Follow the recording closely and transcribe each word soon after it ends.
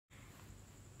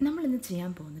നമ്മളിന്ന്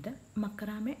ചെയ്യാൻ പോകുന്നത്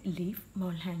മക്രാമെ ലീഫ്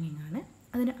വാൾ ഹാങ്ങിങ് ആണ്.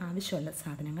 അതിന് ആവശ്യമുള്ള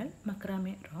സാധനങ്ങൾ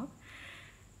മക്രാമെ റോപ്പ്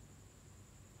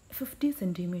 50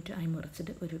 സെൻറ്റിമീറ്റർ ആയി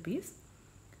മുറിച്ചത് ഒരു പീസ്,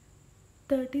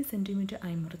 30 സെൻറ്റിമീറ്റർ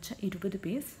ആയി മുറിച്ച 20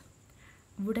 പീസ്,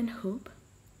 വുഡൻ ഹൂപ്പ്,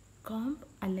 കോംബ്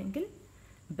അല്ലെങ്കിൽ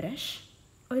ബ്രഷ്,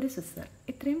 ഒരു സിസർ.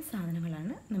 ഇത്രയും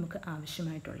സാധനങ്ങളാണ് നമുക്ക്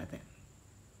ആവശ്യമായിട്ടുള്ളത്.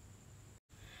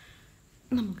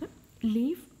 നമുക്ക്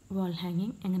ലീഫ് വാൾ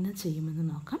ഹാങ്ങിങ് എങ്ങനെ ചെയ്യുമെന്ന്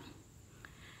നോക്കാം.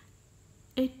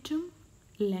 ഏറ്റവും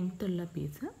ലെങ്ത്തുള്ള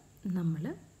പീസ് നമ്മൾ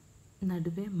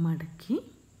നടുവേ മടക്കി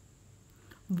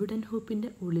വുഡൻ ഹൂപ്പിൻ്റെ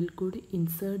ഉള്ളിൽ കൂടി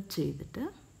ഇൻസേർട്ട് ചെയ്തിട്ട്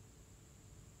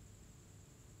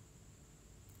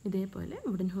ഇതേപോലെ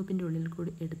വുഡൻ ഹൂപ്പിൻ്റെ ഉള്ളിൽ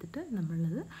കൂടി എടുത്തിട്ട്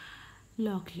നമ്മളത്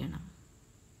ലോക്ക് ചെയ്യണം.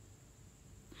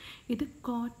 ഇത്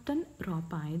കോട്ടൺ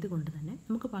റോപ്പ് ആയതുകൊണ്ട് തന്നെ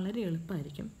നമുക്ക് വളരെ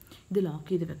എളുപ്പമായിരിക്കും ഇത് ലോക്ക്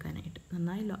ചെയ്ത് വെക്കാനായിട്ട്.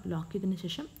 നന്നായി ലോക്ക് ചെയ്തതിന്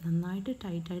ശേഷം നന്നായിട്ട്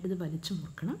ടൈറ്റായിട്ട് ഇത് വലിച്ചു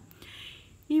മുറുക്കണം.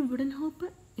 ഈ വുഡൻ ഹൂപ്പ്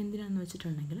എന്തിനാണെന്ന്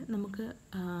വെച്ചിട്ടുണ്ടെങ്കിൽ നമുക്ക്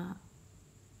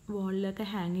വാളിലൊക്കെ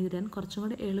ഹാങ് ചെയ്തിടാൻ കുറച്ചും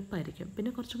കൂടെ എളുപ്പമായിരിക്കും, പിന്നെ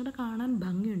കുറച്ചും കൂടെ കാണാൻ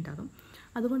ഭംഗിയുണ്ടാകും.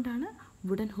 അതുകൊണ്ടാണ്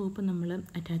വുഡൻ ഹൂപ്പ് നമ്മൾ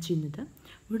അറ്റാച്ച് ചെയ്യുന്നത്.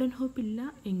 വുഡൻ ഹൂപ്പ് ഇല്ല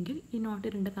എങ്കിൽ ഈ നോട്ട്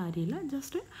ഇടേണ്ട കാര്യമില്ല,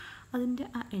 ജസ്റ്റ് അതിൻ്റെ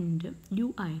ആ എൻഡ് യു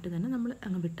ആയിട്ട് തന്നെ നമ്മൾ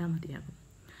അങ്ങ് വിട്ടാൽ മതിയാകും.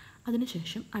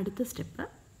 അതിനുശേഷം അടുത്ത സ്റ്റെപ്പ്,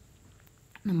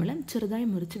 നമ്മൾ ചെറുതായി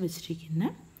മുറിച്ച് വെച്ചിരിക്കുന്ന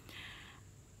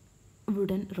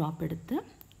വുഡൻ റോപ്പ് എടുത്ത്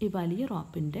ഈ വലിയ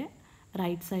റോപ്പിൻ്റെ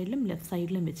റൈറ്റ് സൈഡിലും ലെഫ്റ്റ്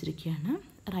സൈഡിലും വെച്ചിരിക്കുകയാണ്.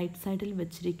 റൈറ്റ് സൈഡിൽ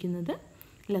വെച്ചിരിക്കുന്നത്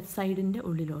ലെഫ്റ്റ് സൈഡിൻ്റെ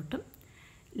ഉള്ളിലോട്ടും,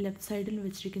 ലെഫ്റ്റ് സൈഡിൽ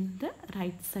വെച്ചിരിക്കുന്നത്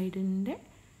റൈറ്റ് സൈഡിൻ്റെ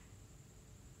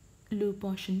ലൂപ്പ്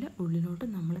പോർഷൻ്റെ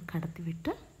ഉള്ളിലോട്ടും നമ്മൾ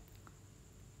കടത്തിവിട്ട്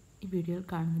ഈ വീഡിയോയിൽ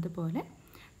കാണുന്നത് പോലെ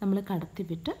നമ്മൾ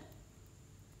കടത്തിവിട്ട്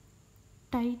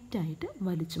ടൈറ്റായിട്ട്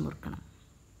വലിച്ചു മുറുക്കണം.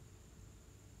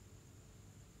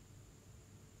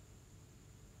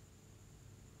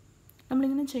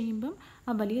 നമ്മളിങ്ങനെ ചെയ്യുമ്പം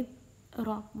ആ വലിയ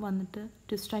റോപ്പ് വന്നിട്ട്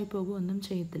ട്വിസ്റ്റായി പോകുകയൊന്നും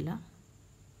ചെയ്യത്തില്ല.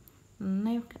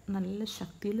 നന്നായി നല്ല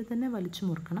ശക്തിയിൽ തന്നെ വലിച്ചു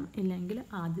മുറുക്കണം. ഇല്ലെങ്കിൽ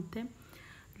ആദ്യത്തെ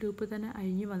ഹൂപ്പ് തന്നെ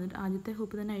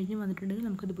അഴിഞ്ഞ് വന്നിട്ടുണ്ടെങ്കിൽ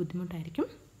നമുക്കത് ബുദ്ധിമുട്ടായിരിക്കും.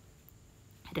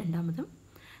 രണ്ടാമതും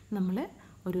നമ്മൾ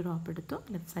ഒരു റോപ്പ് എടുത്തു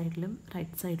ലെഫ്റ്റ് സൈഡിലും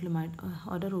റൈറ്റ് സൈഡിലുമായിട്ട്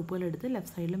ഓരോ റൂപ്പുകളെടുത്ത്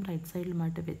ലെഫ്റ്റ് സൈഡിലും റൈറ്റ്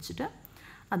സൈഡിലുമായിട്ട് വെച്ചിട്ട്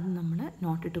അത് നമ്മൾ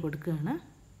നോട്ടിട്ട് കൊടുക്കുകയാണ്.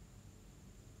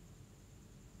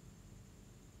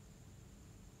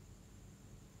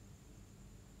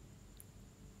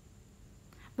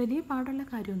 വലിയ പാടുള്ള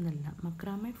കാര്യമൊന്നുമല്ല,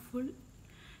 മക്രാമെ ഫുൾ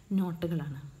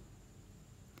നോട്ടുകളാണ്.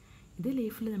 ഇത്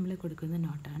ലീഫിൽ നമ്മൾ കൊടുക്കുന്ന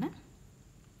നോട്ടാണ്.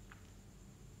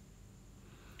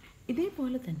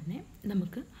 ഇതേപോലെ തന്നെ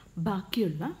നമുക്ക്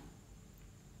ബാക്കിയുള്ള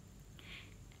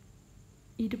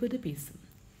 20 പീസും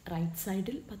റൈറ്റ്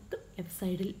സൈഡിൽ 10 ലെഫ്റ്റ്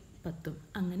സൈഡിൽ 10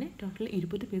 അങ്ങനെ ടോട്ടൽ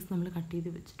 20 പീസ് നമ്മൾ കട്ട്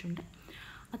ചെയ്ത് വെച്ചിട്ടുണ്ട്.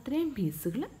 അത്രയും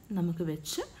പീസുകൾ നമുക്ക്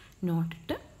വെച്ച്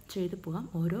നോട്ടിട്ട് ചെയ്ത് പോകാം.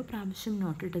 ഓരോ പ്രാവശ്യം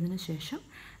നോട്ടിട്ടതിന് ശേഷം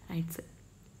റൈറ്റ്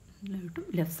സൈഡിലോട്ടും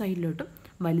ലെഫ്റ്റ് സൈഡിലോട്ടും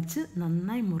വലിച്ച്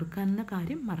നന്നായി മുറുക്കാവുന്ന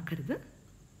കാര്യം മറക്കരുത്.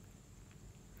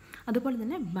 അതുപോലെ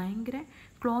തന്നെ ഭയങ്കര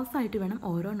ക്ലോസ് ആയിട്ട് വേണം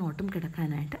ഓരോ നോട്ടും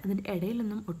കിടക്കാനായിട്ട്. അതിൻ്റെ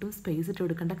ഇടയിലൊന്നും ഒട്ടും സ്പേസ് ഇട്ട്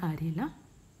കൊടുക്കേണ്ട കാര്യമില്ല.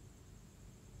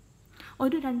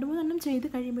 ഒരു 2-3 എണ്ണം ചെയ്ത്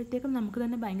കഴിയുമ്പോഴത്തേക്കും നമുക്ക്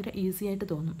തന്നെ ഭയങ്കര ഈസി ആയിട്ട്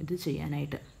തോന്നും ഇത്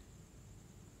ചെയ്യാനായിട്ട്.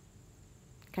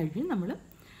 കഴിഞ്ഞ് നമ്മൾ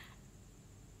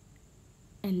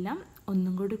എല്ലാം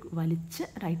ഒന്നും കൂടി വലിച്ച്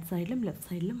റൈറ്റ് സൈഡിലും ലെഫ്റ്റ്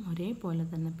സൈഡിലും ഒരേപോലെ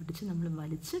തന്നെ പിടിച്ച് നമ്മൾ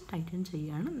വലിച്ച് ടൈറ്റൻ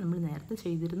ചെയ്യുകയാണ്. നമ്മൾ നേരത്തെ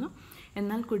ചെയ്തിരുന്നു,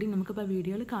 എന്നാൽ കൂടി നമുക്കിപ്പോൾ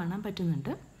വീഡിയോയിൽ കാണാൻ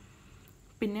പറ്റുന്നുണ്ട്.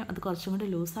 പിന്നെ അത് കുറച്ചും കൂടി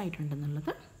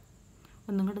ലൂസായിട്ടുണ്ടെന്നുള്ളത്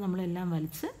ഒന്നും കൂടി നമ്മളെല്ലാം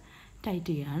വലിച്ച് ടൈറ്റ്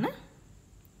ചെയ്യുകയാണ്.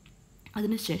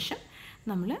 അതിനുശേഷം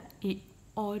നമ്മൾ ഈ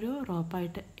ഓരോ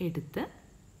റോപ്പായിട്ട് എടുത്ത്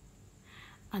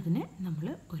അതിനെ നമ്മൾ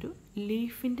ഒരു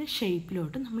ലീഫിൻ്റെ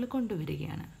ഷേപ്പിലോട്ട് നമ്മൾ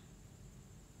കൊണ്ടുവരികയാണ്.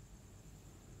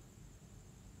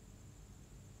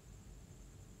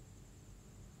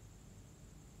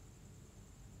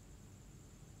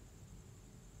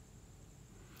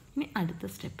 ഇനി അടുത്ത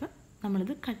സ്റ്റെപ്പ്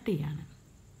നമ്മളിത് കട്ട് ചെയ്യാണ്.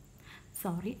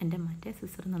 സോറി, എൻ്റെ മറ്റേ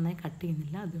സിസർ നന്നായി കട്ട്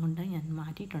ചെയ്യുന്നില്ല, അതുകൊണ്ട് ഞാൻ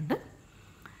മാറ്റിയിട്ടുണ്ട്.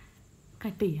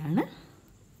 കട്ട് ചെയ്യാണ്.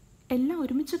 എല്ലാം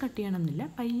ഒരുമിച്ച് കട്ട് ചെയ്യണമെന്നില്ല,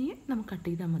 പയ്യെ നമുക്ക് കട്ട്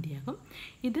ചെയ്താൽ മതിയാകും.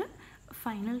 ഇത്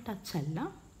ഫൈനൽ ടച്ച് അല്ല,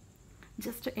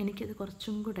 ജസ്റ്റ് എനിക്കത്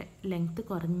കുറച്ചും കൂടെ ലെങ്ത്ത്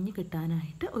കുറഞ്ഞ്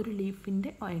കിട്ടാനായിട്ട് ഒരു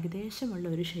ലീഫിൻ്റെ ഏകദേശമുള്ള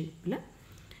ഒരു ഷേപ്പിൽ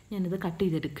ഞാനിത് കട്ട്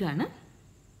ചെയ്തെടുക്കുകയാണ്.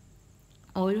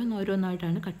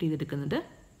 ഓരോന്നോരോന്നായിട്ടാണ് കട്ട് ചെയ്തെടുക്കുന്നത്.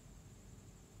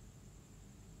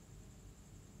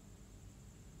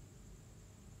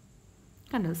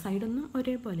 കണ്ടോ, സൈഡൊന്നും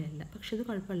ഒരേപോലെയല്ല, പക്ഷെ ഇത്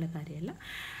കുഴപ്പമുള്ള കാര്യമല്ല.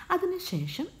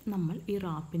 അതിനുശേഷം നമ്മൾ ഈ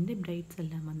റോപ്പിൻ്റെ ബ്രൈഡ്സ്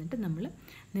എല്ലാം വന്നിട്ട് നമ്മൾ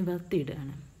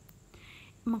നിവർത്തിയിടുകയാണ്.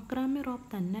 മക്രാമെ റോപ്പ്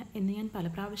തന്നെ എന്ന് ഞാൻ പല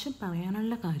പ്രാവശ്യം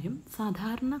പറയാനുള്ള കാര്യം,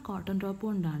 സാധാരണ കോട്ടൺ റോപ്പ്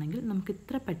കൊണ്ടാണെങ്കിൽ നമുക്ക്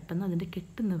ഇത്ര പെട്ടെന്ന് അതിൻ്റെ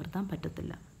കെട്ട് നിവർത്താൻ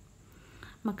പറ്റത്തില്ല.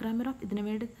 മക്രാമെ റോപ്പ് ഇതിനു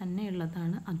വേണ്ടി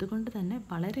തന്നെയുള്ളതാണ്. അതുകൊണ്ട് തന്നെ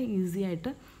വളരെ ഈസി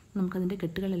ആയിട്ട് നമുക്കതിൻ്റെ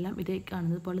കെട്ടുകളെല്ലാം ഇതേ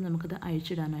കാണുന്നത് പോലെ നമുക്കത്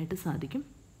അഴിച്ചിടാനായിട്ട് സാധിക്കും.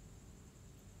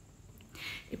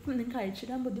 ഇപ്പം നിങ്ങൾക്ക്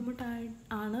അഴിച്ചിടാൻ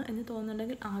ബുദ്ധിമുട്ടാണ് എന്ന്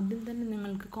തോന്നുന്നുണ്ടെങ്കിൽ ആദ്യം തന്നെ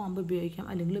നിങ്ങൾക്ക് കോമ്പ് ഉപയോഗിക്കാം,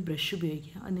 അല്ലെങ്കിൽ ബ്രഷ്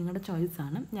ഉപയോഗിക്കാം. അത് നിങ്ങളുടെ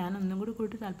ചോയ്സാണ്. ഞാൻ ഒന്നും കൂടി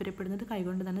കൂടുതൽ താല്പര്യപ്പെടുന്നത്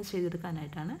കൈകൊണ്ട് തന്നെ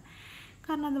ചെയ്തെടുക്കാനായിട്ടാണ്,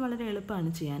 കാരണം അത് വളരെ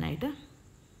എളുപ്പമാണ് ചെയ്യാനായിട്ട്.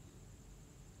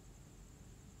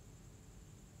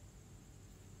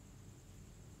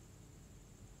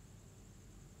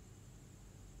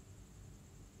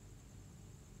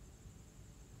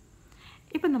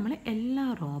 ഇപ്പം നമ്മൾ എല്ലാ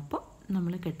റോപ്പും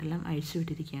നമ്മൾ കെട്ടെല്ലാം അഴിച്ചു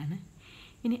വിട്ടിരിക്കുകയാണ്.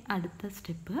 ഇനി അടുത്ത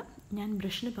സ്റ്റെപ്പ്, ഞാൻ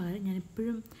ബ്രഷിന് പകരം ഞാൻ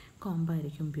എപ്പോഴും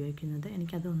കോമ്പായിരിക്കും ഉപയോഗിക്കുന്നത്.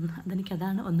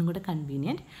 അതാണ് ഒന്നും കൂടെ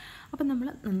കൺവീനിയൻറ്റ്. അപ്പം നമ്മൾ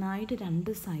നന്നായിട്ട്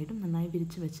 2 സൈഡും നന്നായി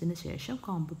വിരിച്ച് വെച്ചതിന് ശേഷം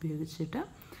കോമ്പ് ഉപയോഗിച്ചിട്ട്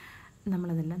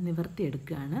നമ്മളതെല്ലാം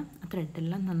നിവർത്തിയെടുക്കുകയാണ്.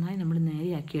 ത്രെഡെല്ലാം നന്നായി നമ്മൾ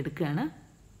നേരെയാക്കി എടുക്കുകയാണ്.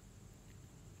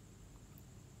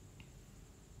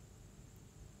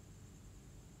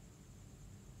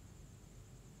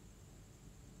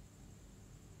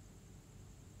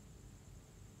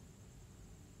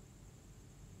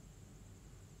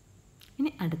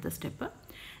 ഇനി അടുത്ത സ്റ്റെപ്പ്,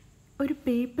 ഒരു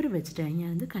പേപ്പർ വെച്ചിട്ടാണ്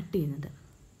ഞാനത് കട്ട് ചെയ്യുന്നത്.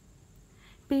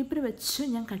 പേപ്പർ വെച്ച്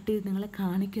ഞാൻ കട്ട് ചെയ്ത് നിങ്ങളെ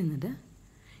കാണിക്കുന്നത്.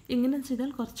 ഇങ്ങനെ ചെയ്താൽ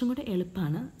കുറച്ചും കൂടെ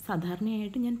എളുപ്പമാണ്.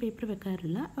 സാധാരണയായിട്ട് ഞാൻ പേപ്പർ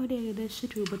വെക്കാറില്ല. ഒരു ഏകദേശ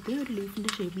രൂപത്തിൽ ഒരു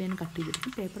ലീഫിൻ്റെ ഷേപ്പിൽ ഞാൻ കട്ട്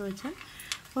ചെയ്തെടുക്കും. പേപ്പർ വെച്ചാൽ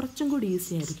കുറച്ചും കൂടി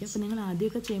ഈസി ആയിരിക്കും. അപ്പോൾ നിങ്ങൾ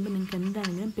ആദ്യമൊക്കെ ചെയ്യുമ്പോൾ നിങ്ങൾക്ക്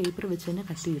എന്താണെങ്കിലും പേപ്പർ വെച്ച് തന്നെ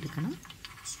കട്ട് ചെയ്തെടുക്കണം.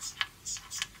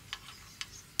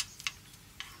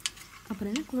 അപ്പോൾ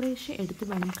തന്നെ കുറേശ്ശെ എടുത്ത്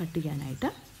വേണം കട്ട്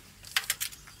ചെയ്യാനായിട്ട്.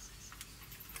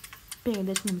 ഇപ്പോൾ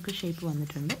ഏകദേശം നമുക്ക് ഷേപ്പ്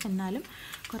വന്നിട്ടുണ്ട്. എന്നാലും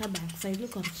കുറേ ബാക്ക് സൈഡിൽ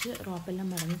കുറച്ച് റോപ്പെല്ലാം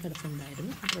മടങ്ങി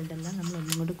കിടപ്പുണ്ടായിരുന്നു. അപ്പോൾ ഇതെല്ലാം നമ്മൾ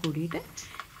ഒന്നും കൂടെ കൂടിയിട്ട്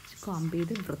കോമ്പ്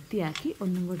ചെയ്ത് വൃത്തിയാക്കി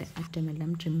ഒന്നും കൂടെ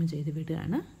അറ്റമെല്ലാം ട്രിം ചെയ്ത്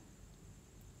വിടുകയാണ്.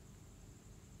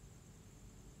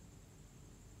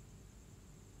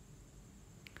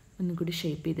 ഒന്നും കൂടി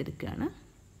ഷേപ്പ് ചെയ്തെടുക്കുകയാണ്.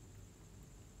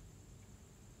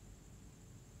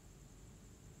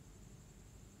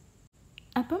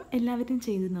 അപ്പം എല്ലാവരും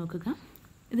ചെയ്ത് നോക്കുക.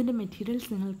 ഇതിൻ്റെ മെറ്റീരിയൽസ്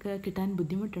നിങ്ങൾക്ക് കിട്ടാൻ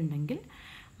ബുദ്ധിമുട്ടുണ്ടെങ്കിൽ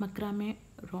മക്രാമെ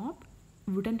റോപ്പ്,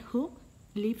 വുഡൻ ഹൂക്ക്,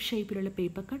 ലീഫ് ഷേപ്പിലുള്ള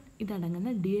പേപ്പർ കട്ട് ഇതടങ്ങുന്ന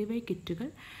DIY കിറ്റുകൾ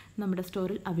നമ്മുടെ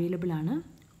സ്റ്റോറിൽ അവൈലബിൾ ആണ്.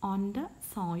 ഓൺ ദ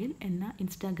സോയിൽ എന്ന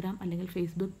ഇൻസ്റ്റാഗ്രാം അല്ലെങ്കിൽ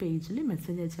ഫേസ്ബുക്ക് പേജിൽ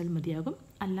മെസ്സേജ് അയച്ചാൽ മതിയാകും.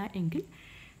 അല്ല എങ്കിൽ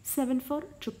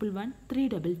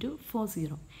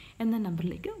 7411132240 എന്ന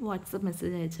നമ്പറിലേക്ക് വാട്സപ്പ്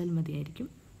മെസ്സേജ് അയച്ചാൽ മതിയായിരിക്കും.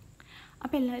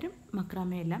 അപ്പോൾ എല്ലാവരും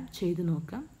മക്രാമയെല്ലാം ചെയ്ത്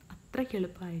നോക്കാം. അത്രയ്ക്ക്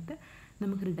എളുപ്പമായിട്ട്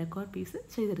നമുക്കൊരു ഡെക്കോർ പീസ്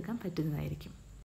ചെയ്തെടുക്കാൻ പറ്റുന്നതായിരിക്കും.